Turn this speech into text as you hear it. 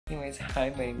Anyways, hi,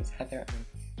 my name is Heather. I'm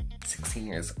 16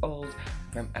 years old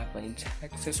from Abilene,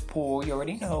 Texas. Pool, you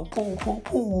already know.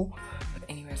 Pool. But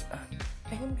anyways, I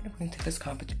think I'm gonna bring to this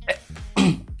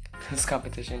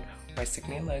competition my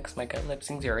sickening legs, my gut lip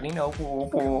syncs. You already know.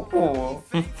 Pool.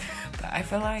 But I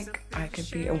feel like I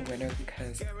could be a winner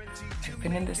because I've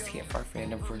been in this TFR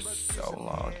fandom for so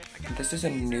long. This is a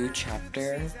new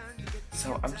chapter,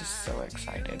 so I'm just so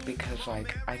excited because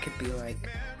like I could be like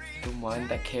the one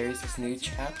that carries this new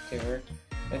chapter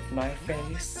with my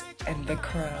face and the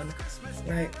crown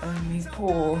right on me.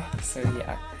 Pool. So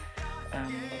yeah.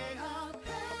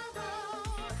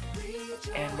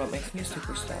 And what makes me a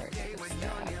superstar is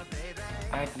that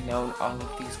I've known all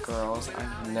of these girls.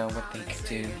 I know what they could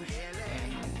do,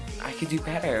 and I could do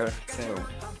better. So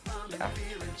yeah.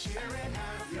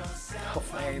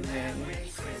 Hopefully I win.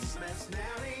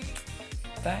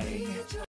 Bye.